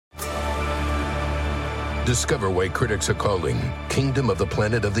Discover why critics are calling Kingdom of the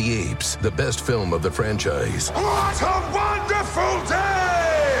Planet of the Apes the best film of the franchise. What a wonderful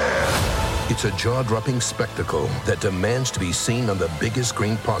day! It's a jaw-dropping spectacle that demands to be seen on the biggest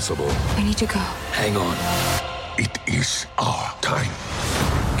screen possible. I need to go. Hang on. It is our time.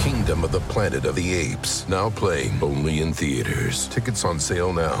 Kingdom of the Planet of the Apes. Now playing only in theaters. Tickets on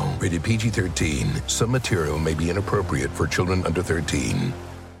sale now. Rated PG-13. Some material may be inappropriate for children under 13.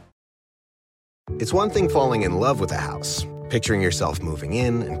 It's one thing falling in love with a house, picturing yourself moving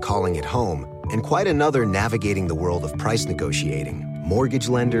in and calling it home, and quite another navigating the world of price negotiating, mortgage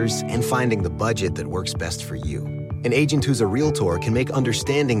lenders, and finding the budget that works best for you. An agent who's a Realtor can make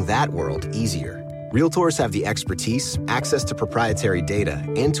understanding that world easier. Realtors have the expertise, access to proprietary data,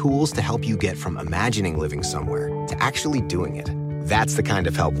 and tools to help you get from imagining living somewhere to actually doing it. That's the kind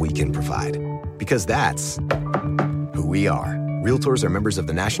of help we can provide. Because that's who we are. Realtors are members of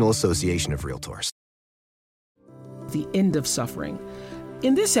the National Association of Realtors. The end of suffering.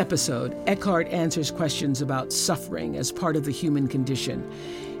 In this episode, Eckhart answers questions about suffering as part of the human condition.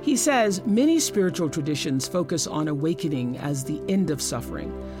 He says many spiritual traditions focus on awakening as the end of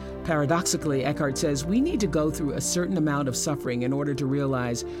suffering. Paradoxically, Eckhart says we need to go through a certain amount of suffering in order to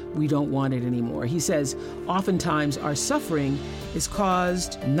realize we don't want it anymore. He says oftentimes our suffering is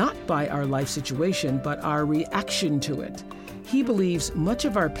caused not by our life situation, but our reaction to it. He believes much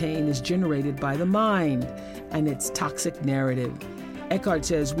of our pain is generated by the mind and its toxic narrative. Eckhart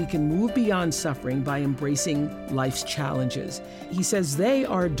says we can move beyond suffering by embracing life's challenges. He says they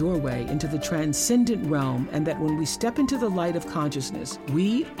are a doorway into the transcendent realm, and that when we step into the light of consciousness,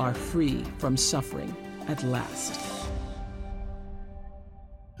 we are free from suffering at last.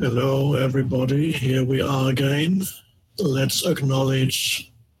 Hello, everybody. Here we are again. Let's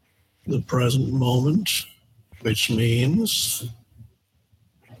acknowledge the present moment, which means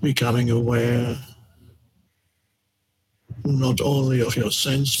becoming aware not only of your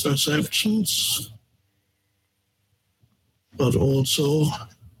sense perceptions, but also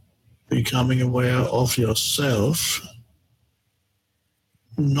becoming aware of yourself,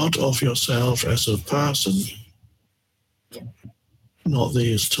 not of yourself as a person, not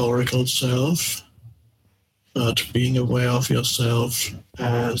the historical self, but being aware of yourself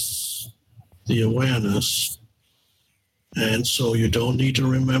as the awareness. And so you don't need to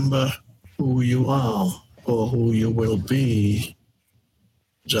remember who you are or who you will be.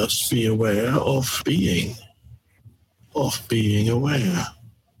 Just be aware of being aware.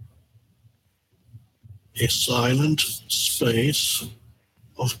 A silent space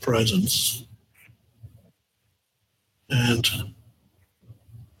of presence. And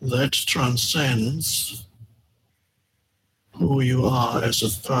that transcends who you are as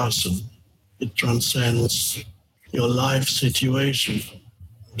a person. It transcends your life situation,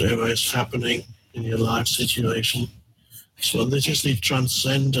 whatever is happening in your life situation. So this is the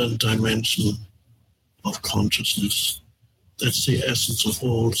transcendent dimension of consciousness. That's the essence of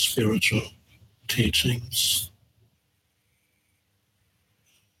all spiritual teachings.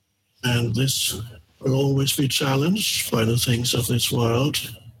 And this will always be challenged by the things of this world.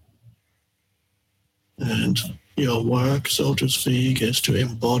 And your work, so to speak, is to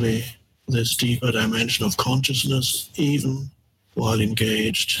embody this deeper dimension of consciousness, even while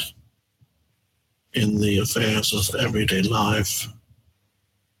engaged in the affairs of everyday life,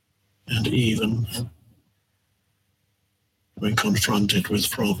 and even when confronted with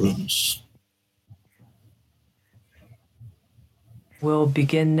problems. We'll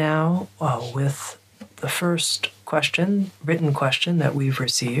begin now with the first question, written question that we've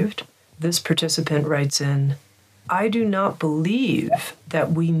received. This participant writes in, I do not believe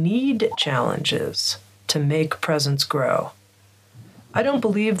that we need challenges to make presence grow. I don't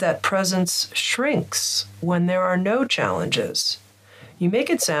believe that presence shrinks when there are no challenges. You make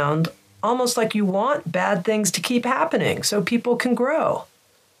it sound almost like you want bad things to keep happening so people can grow.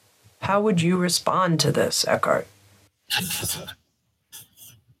 How would you respond to this, Eckhart?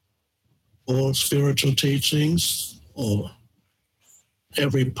 All spiritual teachings, or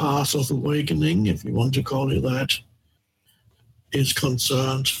every path of awakening, if you want to call it that, is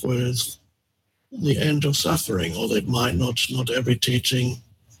concerned with the end of suffering, or it might not every teaching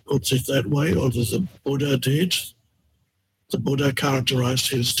puts it that way, or the Buddha did. The Buddha characterized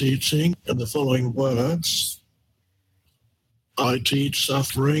his teaching in the following words: I teach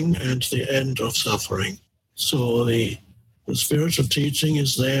suffering and the end of suffering. So the spiritual teaching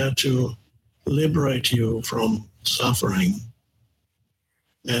is there to liberate you from suffering.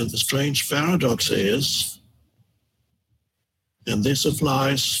 And the strange paradox is, and this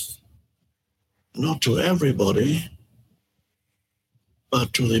applies not to everybody,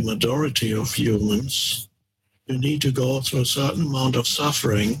 but to the majority of humans, You need to go through a certain amount of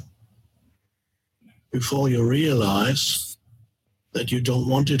suffering before you realize that you don't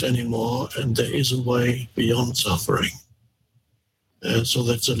want it anymore and there is a way beyond suffering. And so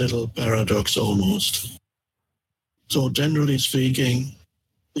that's a little paradox almost. So generally speaking,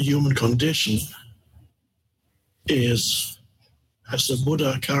 the human condition is, as the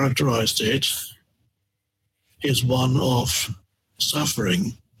Buddha characterized it, is one of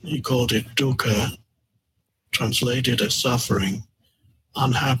suffering. He called it dukkha, translated as suffering,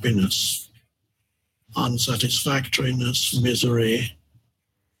 unhappiness, unsatisfactoriness, misery.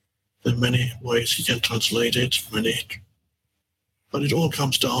 There are many ways he can translate it, but it all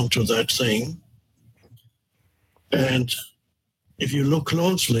comes down to that thing. And if you look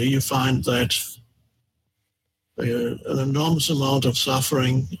closely, you find that an enormous amount of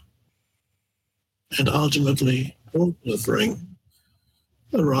suffering and ultimately all suffering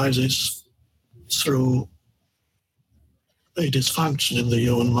arises through a dysfunction in the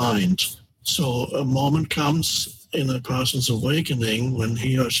human mind. So a moment comes in a person's awakening when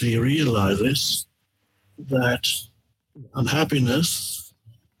he or she realizes that unhappiness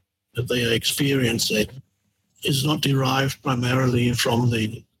that they are experiencing is not derived primarily from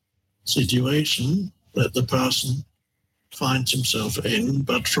the situation that the person finds himself in,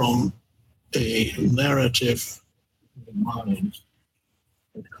 but from a narrative in the mind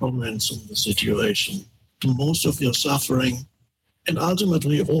that comments on the situation. Most of your suffering, and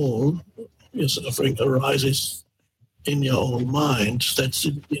ultimately all your suffering, arises in your own mind. That's the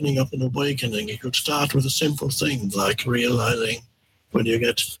beginning of an awakening. You could start with a simple thing like realizing when you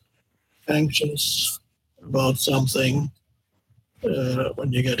get anxious about something,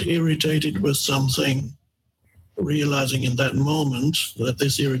 when you get irritated with something, realizing in that moment that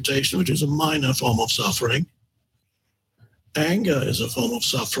this irritation, which is a minor form of suffering, anger is a form of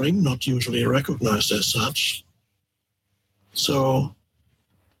suffering, not usually recognized as such. So,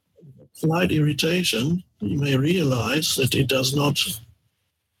 slight irritation, you may realize that it does not,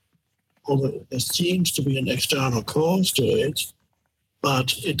 although there seems to be an external cause to it,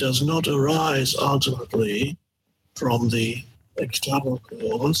 but it does not arise ultimately from the external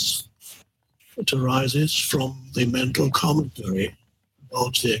cause. It arises from the mental commentary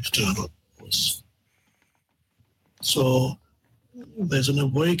about the external cause. So there's an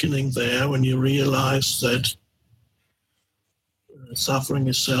awakening there when you realize that suffering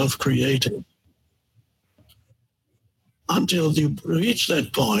is self-created. Until you reach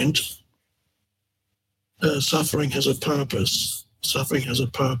that point, suffering has a purpose. Suffering has a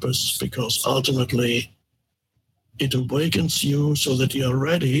purpose because ultimately it awakens you so that you're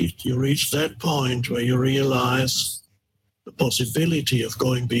ready. You reach that point where you realize the possibility of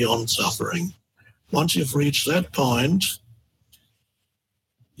going beyond suffering. Once you've reached that point,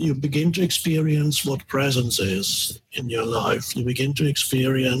 you begin to experience what presence is in your life. You begin to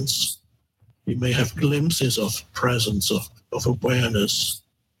experience, you may have glimpses of presence, of awareness.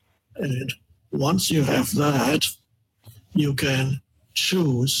 And once you have that, you can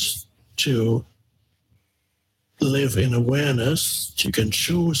choose to live in awareness. You can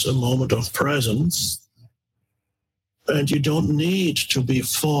choose a moment of presence. And you don't need to be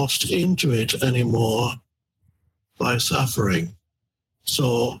forced into it anymore by suffering.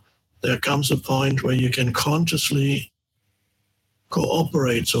 So there comes a point where you can consciously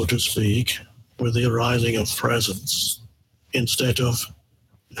cooperate, so to speak, with the arising of presence instead of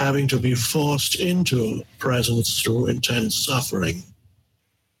having to be forced into presence through intense suffering.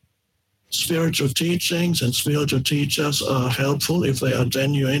 Spiritual teachings and spiritual teachers are helpful if they are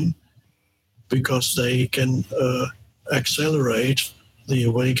genuine because they can accelerate the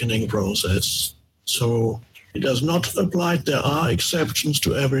awakening process. So it does not apply. There are exceptions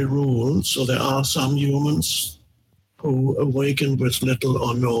to every rule. So there are some humans who awaken with little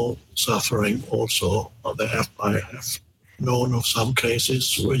or no suffering also. I have known of some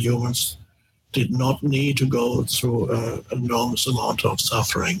cases where humans did not need to go through an enormous amount of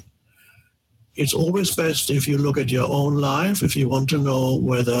suffering. It's always best if you look at your own life, if you want to know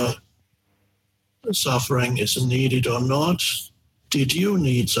whether suffering is needed or not. Did you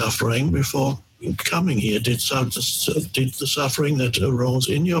need suffering before coming here? Did the suffering that arose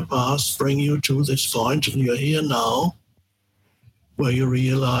in your past bring you to this point? You're here now, where you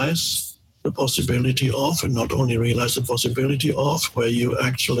realize the possibility of, and not only realize the possibility of, where you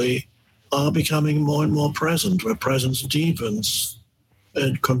actually are becoming more and more present, where presence deepens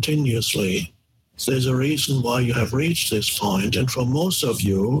and continuously. So there's a reason why you have reached this point, and for most of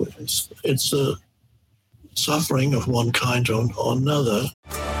you, it's a suffering of one kind or another.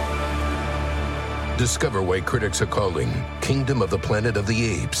 Discover why critics are calling Kingdom of the Planet of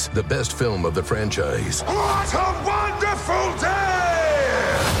the Apes the best film of the franchise. What a wonderful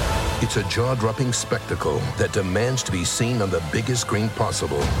day! It's a jaw-dropping spectacle that demands to be seen on the biggest screen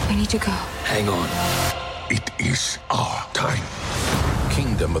possible. I need to go. Hang on. It is our time.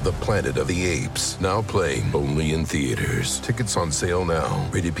 Kingdom of the Planet of the Apes, now playing only in theaters. Tickets on sale now.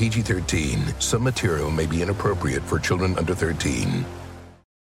 Rated PG-13. Some material may be inappropriate for children under 13.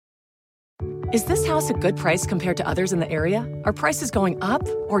 Is this house a good price compared to others in the area? Are prices going up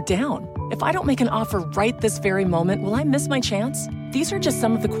or down? If I don't make an offer right this very moment, will I miss my chance? These are just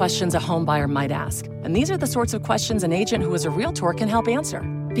some of the questions a home buyer might ask. And these are the sorts of questions an agent who is a Realtor can help answer.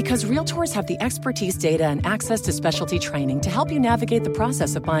 Because Realtors have the expertise, data, and access to specialty training to help you navigate the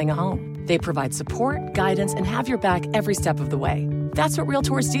process of buying a home. They provide support, guidance, and have your back every step of the way. That's what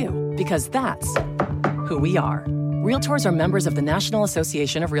Realtors do, because that's who we are. Realtors are members of the National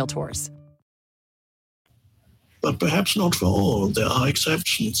Association of Realtors. But perhaps not for all. There are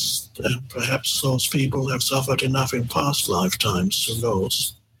exceptions, and perhaps those people have suffered enough in past lifetimes, who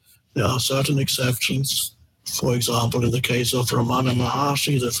knows. There are certain exceptions. For example, in the case of Ramana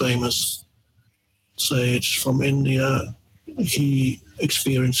Maharshi, the famous sage from India, he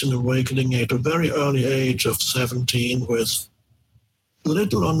experienced an awakening at a very early age of 17 with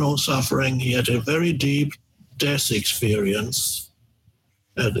little or no suffering. He had a very deep death experience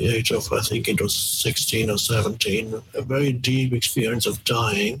at the age of, I think it was 16 or 17, a very deep experience of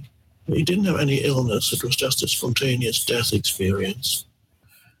dying. He didn't have any illness. It was just a spontaneous death experience.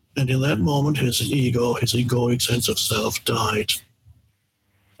 And in that moment, his ego, his egoic sense of self died.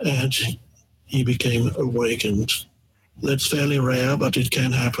 And he became awakened. That's fairly rare, but it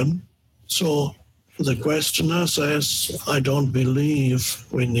can happen. So the questioner says, I don't believe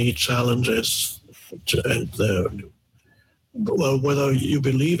we need challenges. Well, whether you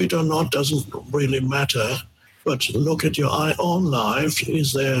believe it or not doesn't really matter. But look at your own life.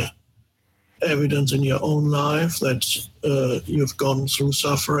 Is there evidence in your own life that you've gone through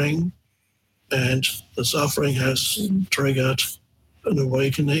suffering and the suffering has triggered an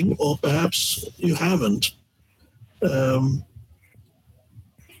awakening, or perhaps you haven't? The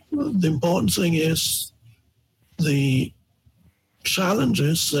important thing is the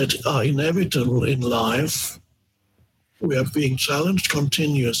challenges that are inevitable in life. We are being challenged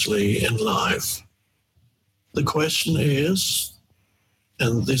continuously in life. The question is,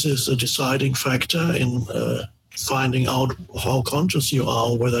 and this is a deciding factor in finding out how conscious you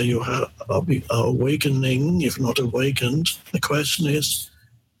are, whether you are awakening, if not awakened. The question is,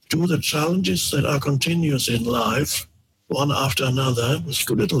 do the challenges that are continuous in life, one after another, with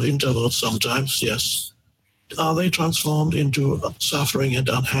little intervals sometimes, yes, are they transformed into suffering and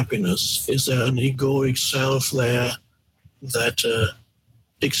unhappiness? Is there an egoic self there that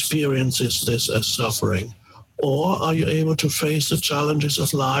experiences this as suffering? Or are you able to face the challenges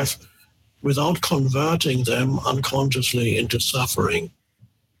of life without converting them unconsciously into suffering?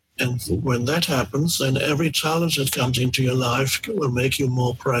 And when that happens, then every challenge that comes into your life will make you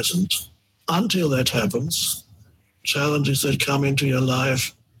more present. Until that happens, challenges that come into your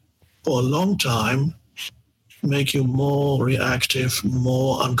life for a long time make you more reactive,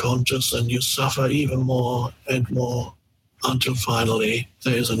 more unconscious, and you suffer even more and more until finally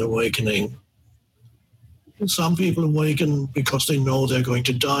there is an awakening. Some people awaken because they know they're going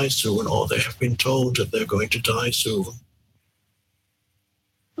to die soon, or they have been told that they're going to die soon,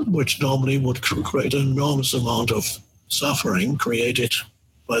 which normally would create an enormous amount of suffering created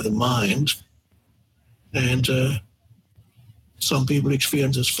by the mind. And some people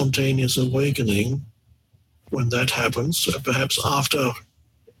experience a spontaneous awakening. When that happens, perhaps after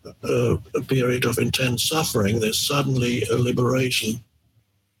a period of intense suffering, there's suddenly a liberation.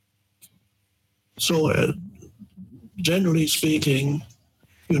 So generally speaking,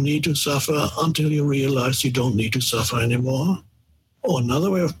 you need to suffer until you realize you don't need to suffer anymore. Or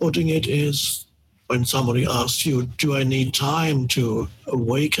another way of putting it is, when somebody asks you, do I need time to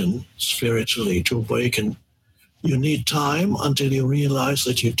awaken spiritually, to awaken? You need time until you realize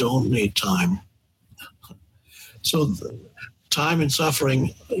that you don't need time. So time and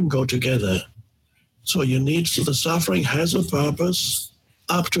suffering go together. So you need, the suffering has a purpose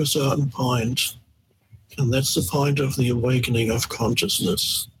up to a certain point. And that's the point of the awakening of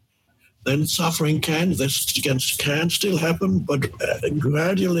consciousness. Then suffering can still happen, but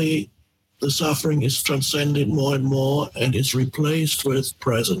gradually the suffering is transcended more and more and is replaced with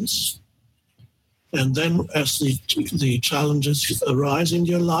presence. And then as the challenges arise in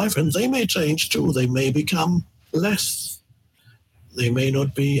your life, and they may change too, they may become less. They may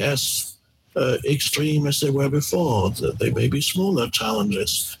not be as extreme as they were before. They may be smaller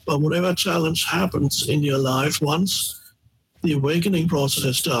challenges. But whatever challenge happens in your life, once the awakening process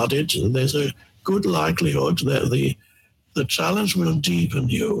has started, there's a good likelihood that the challenge will deepen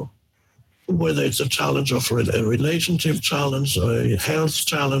you. Whether it's a challenge of a relationship challenge, a health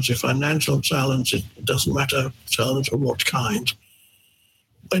challenge, a financial challenge, it doesn't matter, challenge of what kind.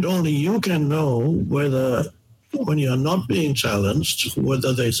 And only you can know whether, when you're not being challenged,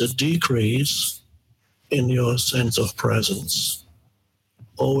 whether there's a decrease in your sense of presence,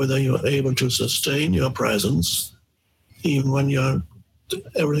 or whether you're able to sustain your presence even when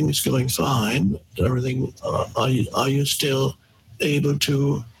everything is going fine. Are you still able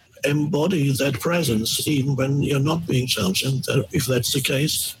to embody that presence even when you're not being challenged? And if that's the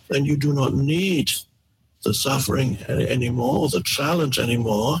case, then you do not need the suffering anymore, the challenge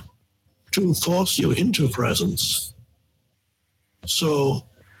anymore, to force you into presence. So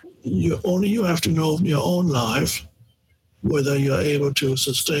you have to know in your own life whether you're able to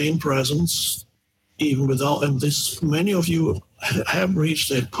sustain presence even without, and many of you have reached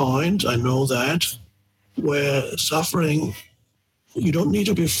that point, I know that, where suffering, you don't need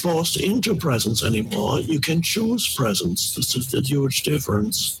to be forced into presence anymore. You can choose presence. This is the huge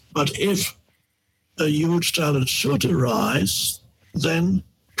difference. But if a huge challenge should arise, then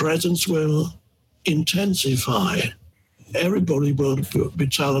presence will intensify. Everybody will be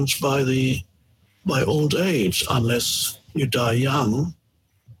challenged by old age, unless you die young.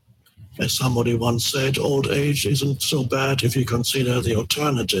 As somebody once said, old age isn't so bad if you consider the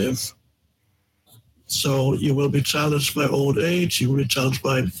alternative. So you will be challenged by old age, you will be challenged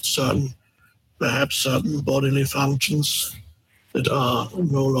by perhaps certain bodily functions that are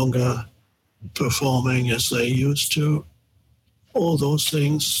no longer performing as they used to. All those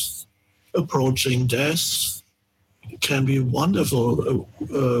things, approaching death, can be a wonderful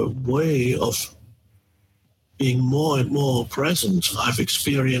way of being more and more present.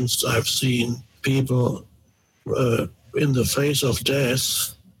 I've seen people in the face of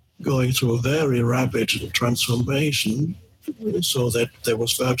death going through a very rapid transformation, so that there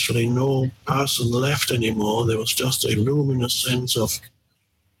was virtually no person left anymore. There was just a luminous sense of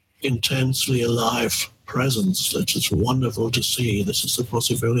intensely alive presence. That is wonderful to see. This is a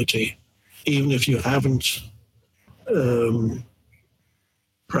possibility. Even if you haven't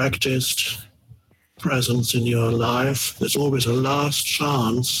practiced presence in your life, there's always a last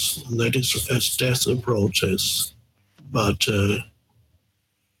chance, and that is as death approaches. But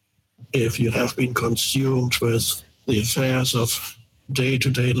if you have been consumed with the affairs of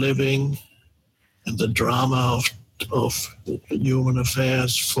day-to-day living and the drama of human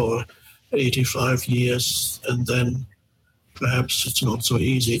affairs for 85 years, and then perhaps it's not so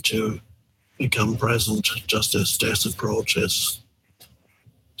easy to become present just as death approaches.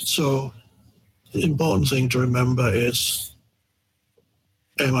 So the important thing to remember is,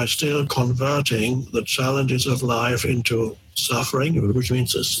 am I still converting the challenges of life into suffering, which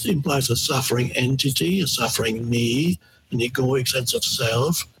means it implies a suffering entity, a suffering me, an egoic sense of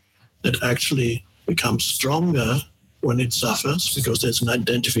self that actually becomes stronger when it suffers, because there's an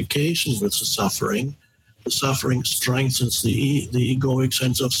identification with the suffering. The suffering strengthens the egoic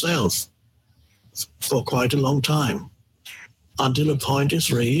sense of self for quite a long time, until a point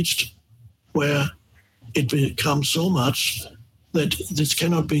is reached where it becomes so much that this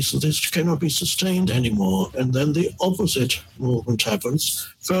cannot be sustained anymore. And then the opposite movement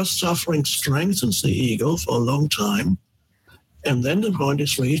happens. First, suffering strengthens the ego for a long time, and then the point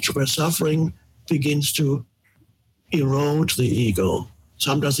is reached where suffering begins to erode the ego.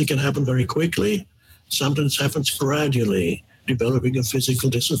 Sometimes it can happen very quickly, sometimes it happens gradually, developing a physical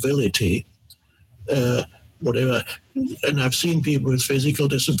disability, whatever. And I've seen people with physical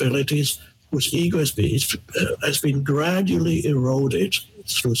disabilities whose ego has been gradually eroded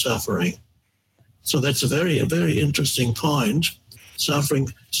through suffering. So that's a very interesting point.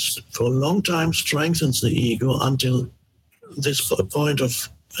 Suffering for a long time strengthens the ego until this point of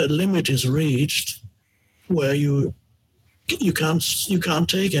a limit is reached where you can't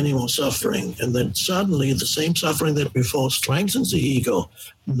take any more suffering. And then suddenly the same suffering that before strengthens the ego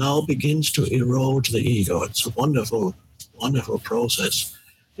now begins to erode the ego. It's a wonderful, wonderful process.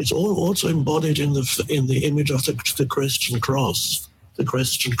 It's also embodied in the image of the Christian cross. The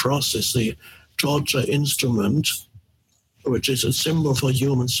Christian cross is the torture instrument, which is a symbol for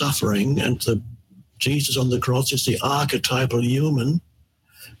human suffering, and Jesus on the cross is the archetypal human.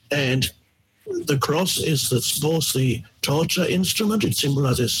 And the cross is both the torture instrument, it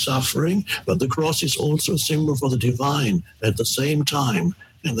symbolizes suffering, but the cross is also a symbol for the divine at the same time.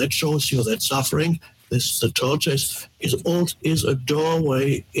 And that shows you that suffering The torture is a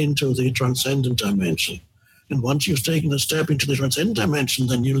doorway into the transcendent dimension. And once you've taken a step into the transcendent dimension,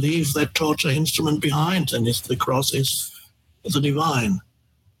 then you leave that torture instrument behind, and the cross is the divine.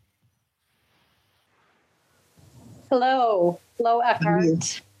 Hello,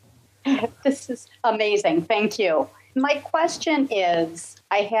 Eckhart. This is amazing. Thank you. My question is,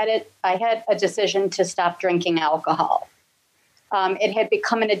 I had a decision to stop drinking alcohol. It had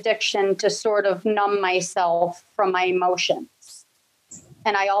become an addiction to sort of numb myself from my emotions.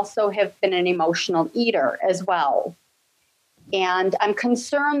 And I also have been an emotional eater as well. And I'm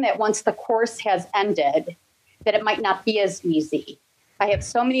concerned that once the course has ended, that it might not be as easy. I have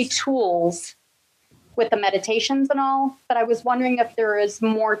so many tools with the meditations and all, but I was wondering if there is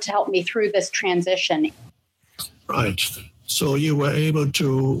more to help me through this transition. Right. So you were able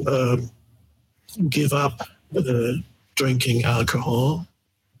to give up drinking alcohol,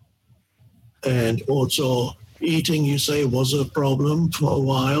 and also eating, you say, was a problem for a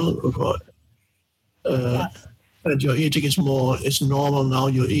while. Yes. And your eating is normal now.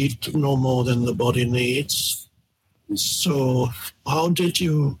 You eat no more than the body needs. So how did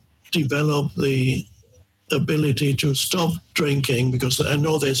you develop the ability to stop drinking? Because I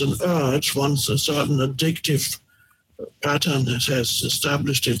know there's an urge, once a certain addictive pattern has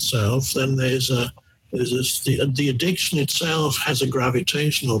established itself, then the addiction itself has a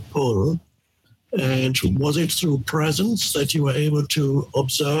gravitational pull. And was it through presence that you were able to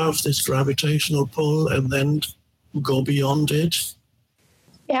observe this gravitational pull and then go beyond it?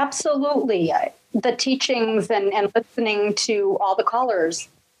 Absolutely. The teachings and listening to all the callers,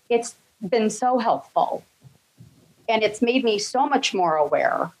 it's been so helpful. And it's made me so much more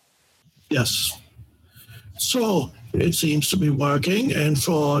aware. Yes. So it seems to be working, and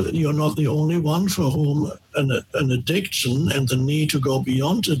you're not the only one for whom an addiction and the need to go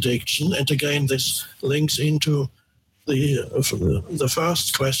beyond addiction, and again, this links into the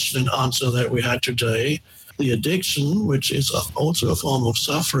first question and answer that we had today. The addiction, which is also a form of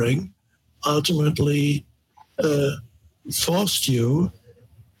suffering, ultimately forced you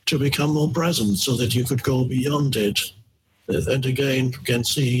to become more present so that you could go beyond it. And again, you can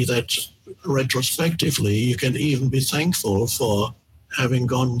see that retrospectively, you can even be thankful for having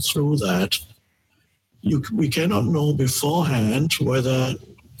gone through that. We cannot know beforehand whether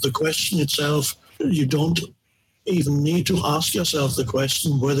the question itself, you don't even need to ask yourself the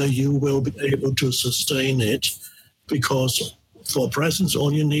question whether you will be able to sustain it, because for presence,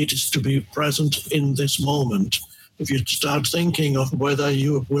 all you need is to be present in this moment. If you start thinking of whether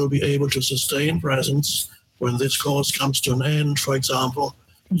you will be able to sustain presence when this course comes to an end, for example,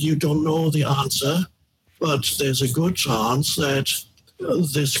 you don't know the answer, but there's a good chance that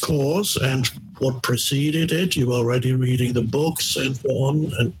this course and what preceded it, you were already reading the books and so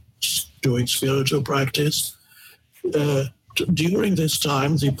on and doing spiritual practice. During this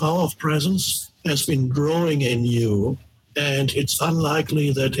time, the power of presence has been growing in you, and it's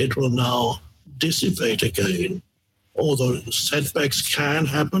unlikely that it will now dissipate again. Although setbacks can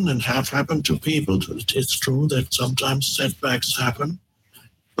happen and have happened to people, it's true that sometimes setbacks happen.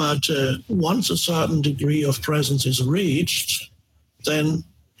 But once a certain degree of presence is reached, then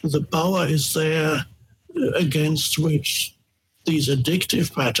the power is there against which these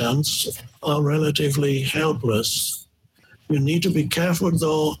addictive patterns are relatively helpless. You need to be careful,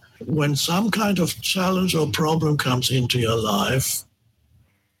 though, when some kind of challenge or problem comes into your life,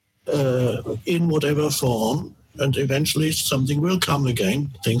 in whatever form, and eventually something will come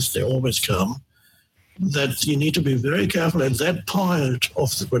again, things, they always come, that you need to be very careful at that point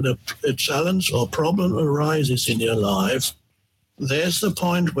of when a challenge or problem arises in your life. There's the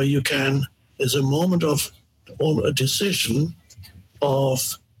point where there's a moment of a decision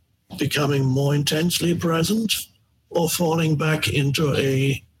of becoming more intensely present or falling back into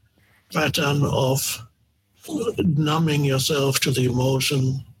a pattern of numbing yourself to the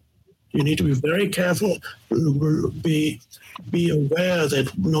emotion. You need to be very careful, be aware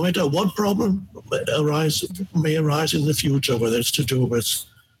that no matter what problem may arise in the future, whether it's to do with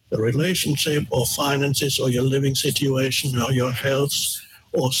a relationship or finances or your living situation or your health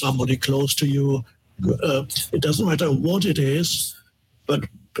or somebody close to you, it doesn't matter what it is, but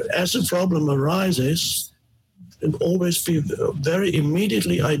as a problem arises, always be very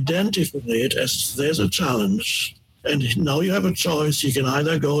immediately identify it as there's a challenge. And now you have a choice. You can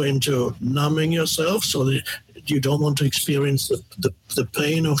either go into numbing yourself so that you don't want to experience the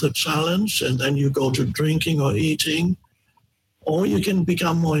pain of the challenge, and then you go to drinking or eating, or you can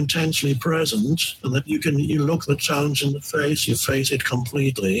become more intensely present, and that you look the challenge in the face, you face it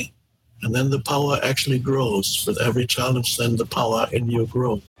completely, and then the power actually grows. With every challenge, then the power in you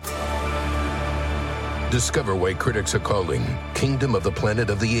grows. Discover why critics are calling Kingdom of the Planet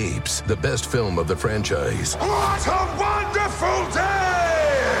of the Apes the best film of the franchise. What a wonderful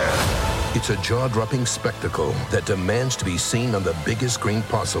day! It's a jaw-dropping spectacle that demands to be seen on the biggest screen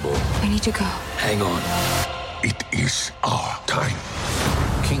possible. We need to go. Hang on. It is our time.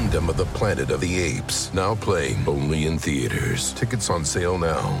 Kingdom of the Planet of the Apes, now playing only in theaters. Tickets on sale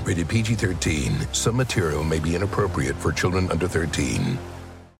now. Rated PG-13. Some material may be inappropriate for children under 13.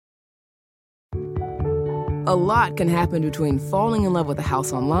 A lot can happen between falling in love with a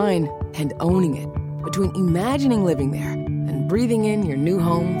house online and owning it. Between imagining living there and breathing in your new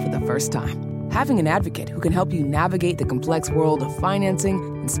home for the first time. Having an advocate who can help you navigate the complex world of financing,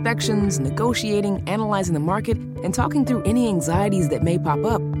 inspections, negotiating, analyzing the market, and talking through any anxieties that may pop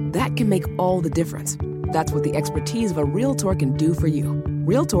up, that can make all the difference. That's what the expertise of a Realtor can do for you.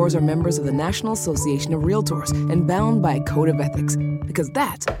 Realtors are members of the National Association of Realtors and bound by a code of ethics, because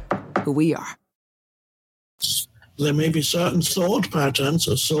that's who we are. There may be certain thought patterns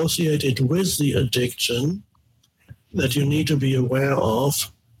associated with the addiction that you need to be aware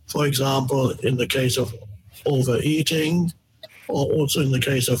of. For example, in the case of overeating, or also in the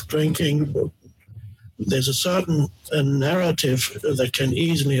case of drinking, there's a certain narrative that can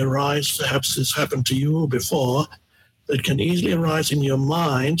easily arise. Perhaps this happened to you before. That can easily arise in your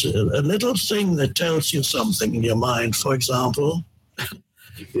mind, a little thing that tells you something in your mind. For example,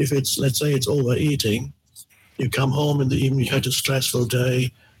 if it's, let's say it's overeating, you come home in the evening, you had a stressful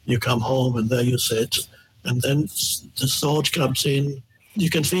day, you come home and there you sit, and then the thought comes in. You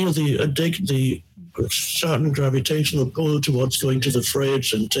can feel the certain gravitational pull towards going to the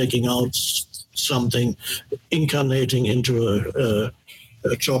fridge and taking out something, incarnating into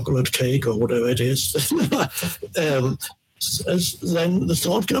a chocolate cake or whatever it is. Then the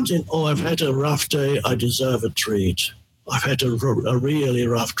thought comes in, oh, I've had a rough day, I deserve a treat. I've had a really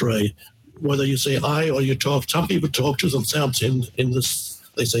rough day. Whether you say I or you talk, some people talk to themselves in this,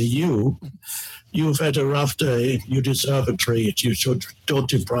 they say you've had a rough day, you deserve a treat. You don't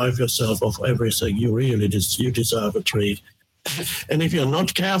deprive yourself of everything. You really you deserve a treat. And if you're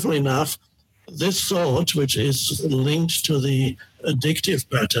not careful enough, this thought, which is linked to the addictive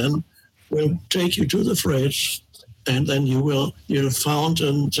pattern, will take you to the fridge, and then you'll found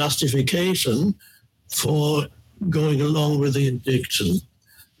a justification for going along with the addiction.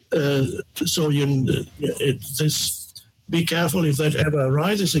 Be careful if that ever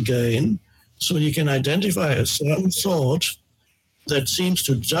arises again, so you can identify a certain thought that seems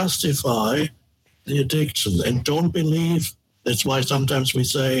to justify the addiction, and don't believe. That's why sometimes we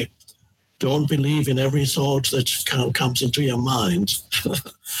say, don't believe in every thought that comes into your mind.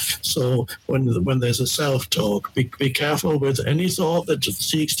 So when there's a self-talk, be careful with any thought that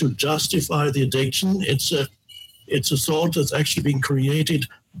seeks to justify the addiction. It's a thought that's actually been created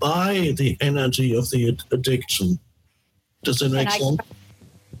by the energy of the addiction. Does that make sense?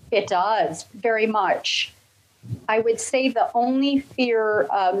 It does, very much. I would say the only fear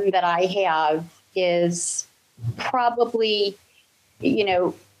that I have is probably,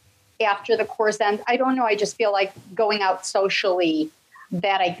 after the course ends, I don't know, I just feel like going out socially,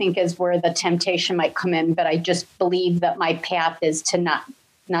 that I think is where the temptation might come in, but I just believe that my path is to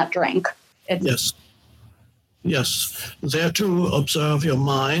not drink. Yes. There to observe your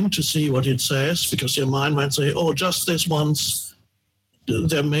mind to see what it says, because your mind might say, oh, just this once.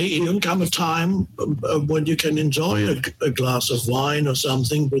 There may even come a time when you can enjoy a glass of wine or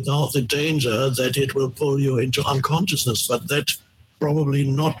something without the danger that it will pull you into unconsciousness. But that probably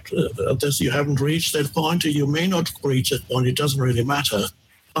not, you haven't reached that point, or you may not reach that point. It doesn't really matter.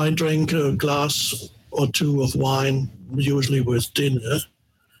 I drink a glass or two of wine, usually with dinner,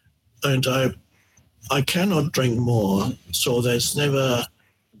 and I cannot drink more, so there's never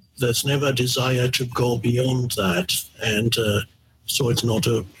a desire to go beyond that, and so it's not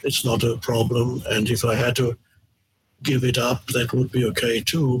a problem. And if I had to give it up, that would be okay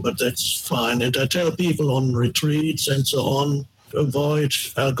too. But that's fine. And I tell people on retreats and so on, avoid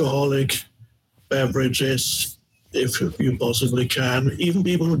alcoholic beverages if you possibly can. Even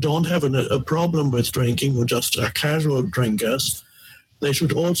people who don't have a problem with drinking, who just are casual drinkers, they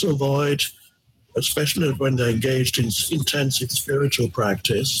should also avoid, especially when they're engaged in intensive spiritual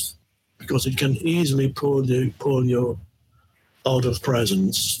practice, because it can easily pull you out of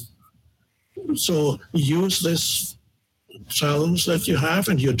presence. So use this challenge that you have,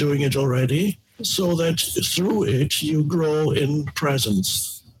 and you're doing it already, so that through it you grow in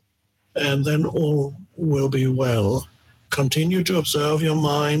presence, and then all will be well. Continue to observe your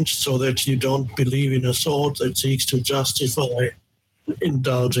mind so that you don't believe in a thought that seeks to justify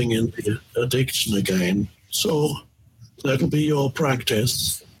indulging in the addiction again. So that'll be your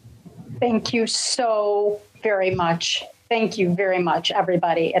practice. Thank you so very much. Thank you very much,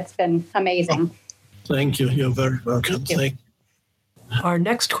 everybody. It's been amazing. Thank you. You're very welcome. Thank you. Our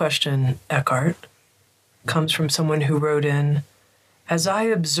next question, Eckhart, comes from someone who wrote in, as I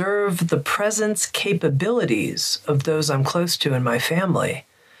observe the presence capabilities of those I'm close to in my family,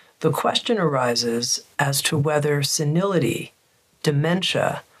 the question arises as to whether senility,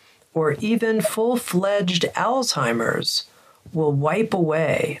 dementia, or even full-fledged Alzheimer's will wipe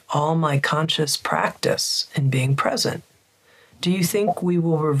away all my conscious practice in being present. Do you think we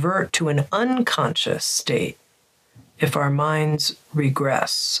will revert to an unconscious state if our minds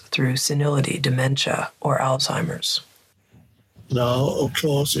regress through senility, dementia, or Alzheimer's? Now, of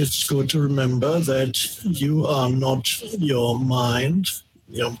course, it's good to remember that you are not your mind.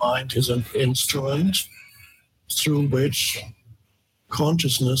 Your mind is an instrument through which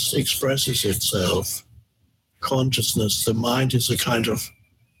consciousness expresses itself. Consciousness, the mind is a kind of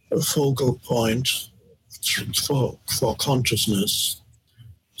a focal point for consciousness.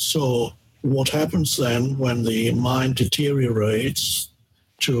 So what happens then when the mind deteriorates,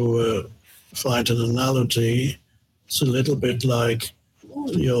 to find an analogy, it's a little bit like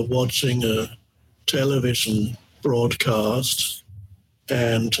you're watching a television broadcast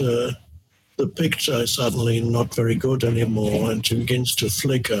and the picture is suddenly not very good anymore and it begins to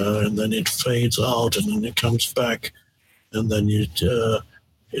flicker and then it fades out and then it comes back and then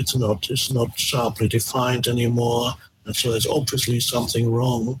it's not sharply defined anymore, and so there's obviously something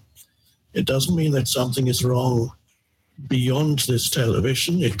wrong. It doesn't mean that something is wrong beyond this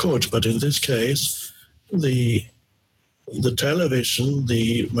television. It could, but in this case, the television,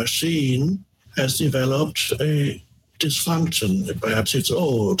 the machine, has developed a dysfunction. Perhaps it's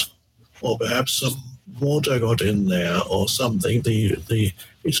old, or perhaps some water got in there or something.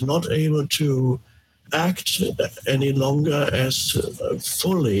 It's not able to act any longer as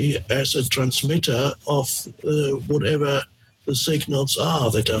fully as a transmitter of whatever the signals are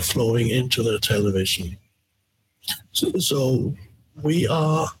that are flowing into the television. So we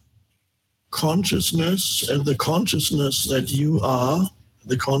are consciousness, and the consciousness that you are,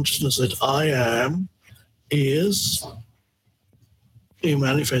 the consciousness that I am, is a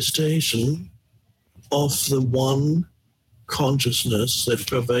manifestation of the one consciousness that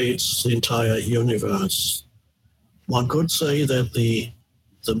pervades the entire universe. One could say that the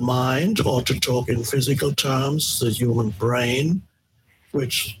mind, or to talk in physical terms, the human brain,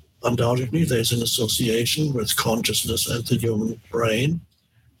 which undoubtedly there's an association with consciousness and the human brain.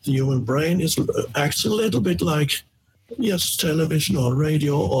 The human brain acts a little bit like, yes, television or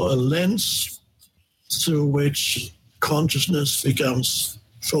radio or a lens through which consciousness becomes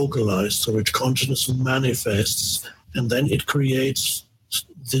focalized, through which consciousness manifests, and then it creates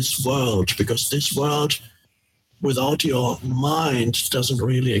this world, because this world without your mind doesn't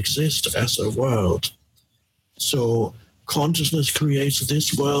really exist as a world. So consciousness creates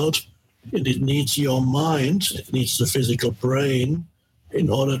this world, and it needs your mind, it needs the physical brain in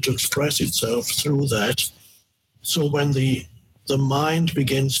order to express itself through that. So when the mind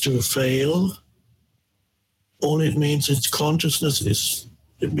begins to fail, all it means is consciousness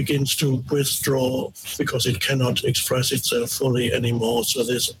it begins to withdraw because it cannot express itself fully anymore. So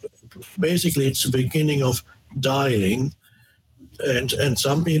basically it's the beginning of dying, and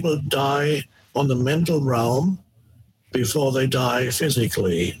some people die on the mental realm before they die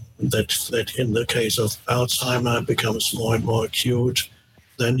physically. That in the case of Alzheimer becomes more and more acute.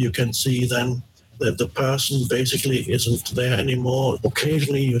 Then you can see then that the person basically isn't there anymore.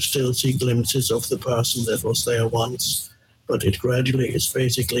 Occasionally you still see glimpses of the person that was there once, but it gradually is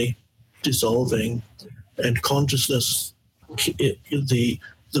basically dissolving, and consciousness, the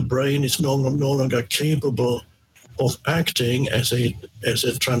brain is no longer capable of acting as a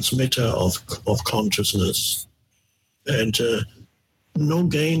transmitter of consciousness, and no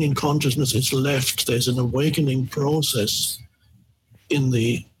gain in consciousness is left. There's an awakening process in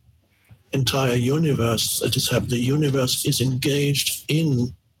the entire universe that is happening. The universe is engaged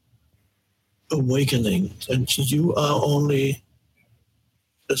in awakening, and you are only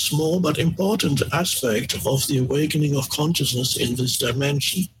a small but important aspect of the awakening of consciousness in this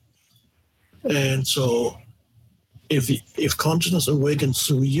dimension. And so if consciousness awakens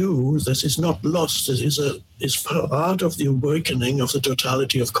through you, this is not lost. This is part of the awakening of the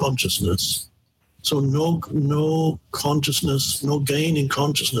totality of consciousness. So no consciousness, no gain in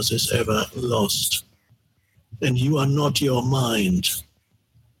consciousness is ever lost. And you are not your mind.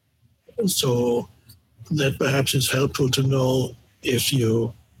 So that perhaps is helpful to know if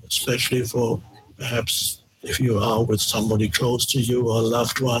you, especially for perhaps if you are with somebody close to you or a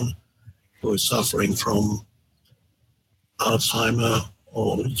loved one who is suffering from Alzheimer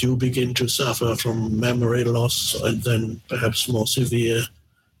or you begin to suffer from memory loss and then perhaps more severe.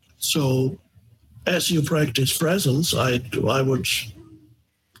 So as you practice presence, I don't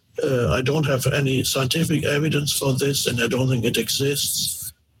have any scientific evidence for this, and I don't think it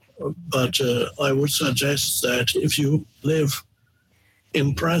exists. But I would suggest that if you live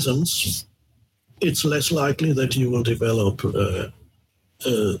in presence, it's less likely that you will develop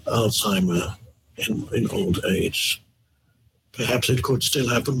Alzheimer in old age. Perhaps it could still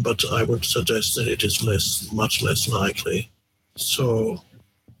happen, but I would suggest that it is much less likely. So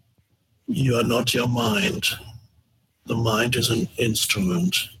you are not your mind. The mind is an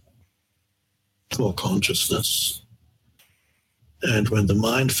instrument for consciousness. And when the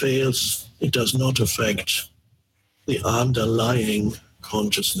mind fails, it does not affect the underlying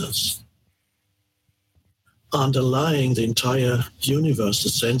consciousness. Underlying the entire universe, the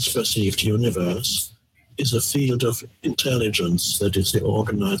sense-perceived universe, is a field of intelligence that is the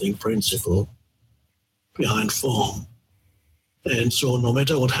organizing principle behind form. And so no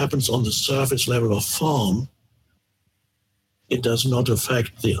matter what happens on the surface level of form, it does not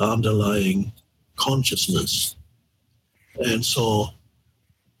affect the underlying consciousness. And so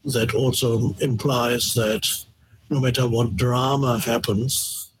that also implies that no matter what drama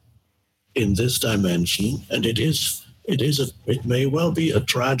happens in this dimension, and it may well be a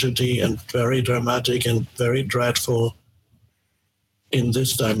tragedy and very dramatic and very dreadful in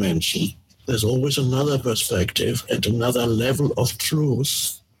this dimension, there's always another perspective and another level of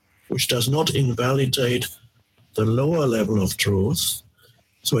truth, which does not invalidate the lower level of truth.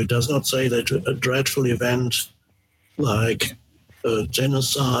 So it does not say that a dreadful event like a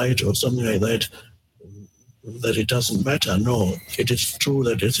genocide or something like that it doesn't matter. No, it is true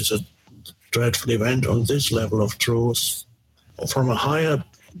that it is a dreadful event on this level of truth. From a higher,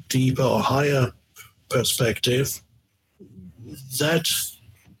 deeper or higher perspective, that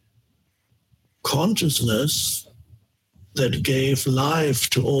consciousness that gave life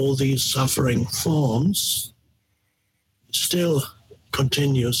to all these suffering forms still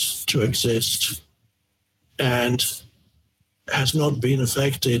continues to exist and has not been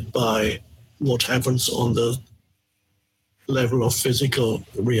affected by what happens on the level of physical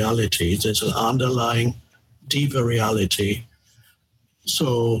reality. There's an underlying deeper reality.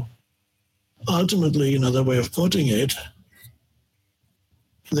 So ultimately, another way of putting it,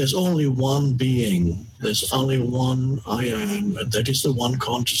 there's only one being. There's only one I am, and that is the one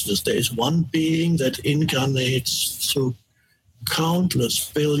consciousness. There is one being that incarnates through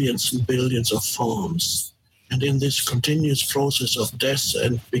countless billions and billions of forms. And in this continuous process of death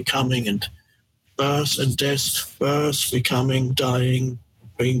and becoming and birth and death, birth, becoming, dying,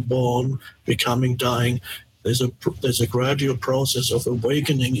 being born, becoming, dying, there's a gradual process of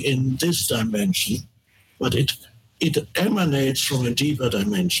awakening in this dimension, but it emanates from a deeper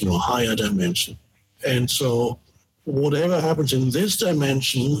dimension or higher dimension. And so whatever happens in this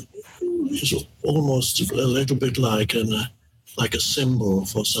dimension is almost a little bit like a symbol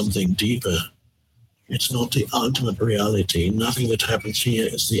for something deeper. It's not the ultimate reality. Nothing that happens here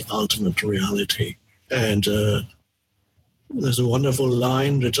is the ultimate reality. And there's a wonderful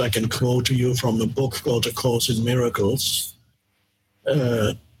line that I can quote to you from a book called A Course in Miracles.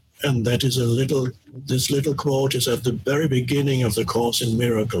 And that is this little quote is at the very beginning of the Course in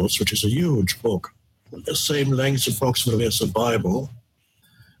Miracles, which is a huge book, the same length approximately as the Bible.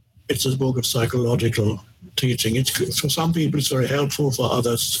 It's a book of psychological teaching. For some people it's very helpful, for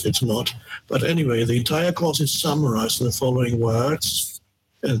others it's not. But anyway, the entire course is summarized in the following words,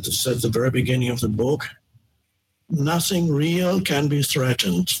 and it's at the very beginning of the book. Nothing real can be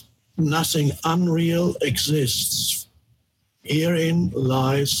threatened. Nothing unreal exists. Herein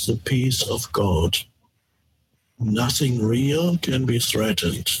lies the peace of God. Nothing real can be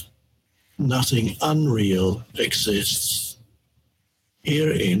threatened. Nothing unreal exists.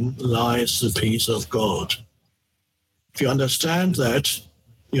 Herein lies the peace of God. If you understand that,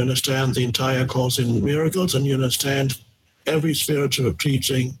 you understand the entire Course in Miracles, and you understand every spiritual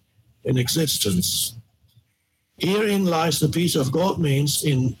teaching in existence. Herein lies the peace of God means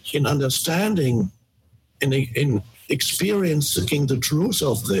in understanding, in experiencing the truth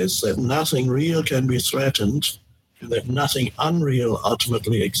of this, that nothing real can be threatened, and that nothing unreal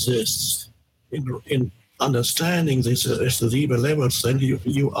ultimately exists. In understanding this at the deeper levels, then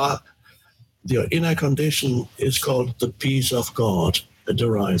your inner condition is called the peace of God that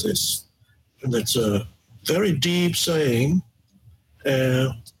arises. And that's a very deep saying.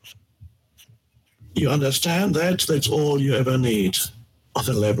 You understand that, that's all you ever need on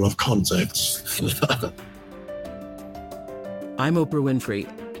the level of concepts. I'm Oprah Winfrey,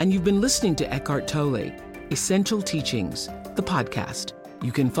 and you've been listening to Eckhart Tolle, Essential Teachings, the podcast.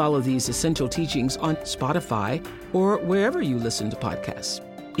 You can follow these essential teachings on Spotify or wherever you listen to podcasts.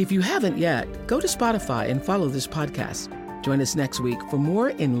 If you haven't yet, go to Spotify and follow this podcast. Join us next week for more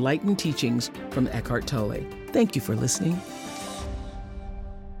enlightened teachings from Eckhart Tolle. Thank you for listening.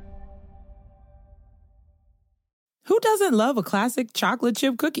 Who doesn't love a classic chocolate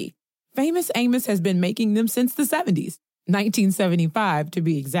chip cookie? Famous Amos has been making them since the 70s, 1975 to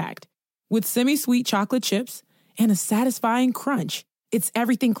be exact. With semi-sweet chocolate chips and a satisfying crunch, it's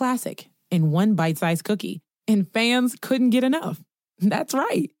everything classic in one bite-sized cookie, and fans couldn't get enough. That's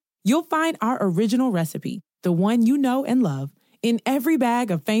right. You'll find our original recipe, the one you know and love, in every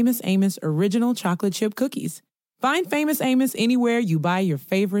bag of Famous Amos original chocolate chip cookies. Find Famous Amos anywhere you buy your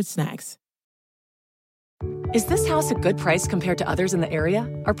favorite snacks. Is this house a good price compared to others in the area?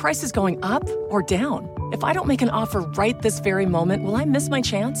 Are prices going up or down? If I don't make an offer right this very moment, will I miss my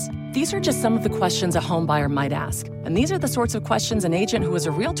chance? These are just some of the questions a home buyer might ask. And these are the sorts of questions an agent who is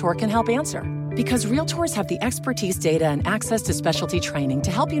a Realtor can help answer. Because Realtors have the expertise, data, and access to specialty training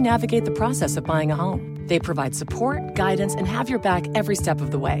to help you navigate the process of buying a home. They provide support, guidance, and have your back every step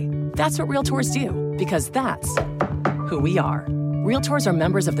of the way. That's what Realtors do, because that's who we are. Realtors are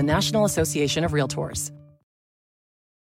members of the National Association of Realtors.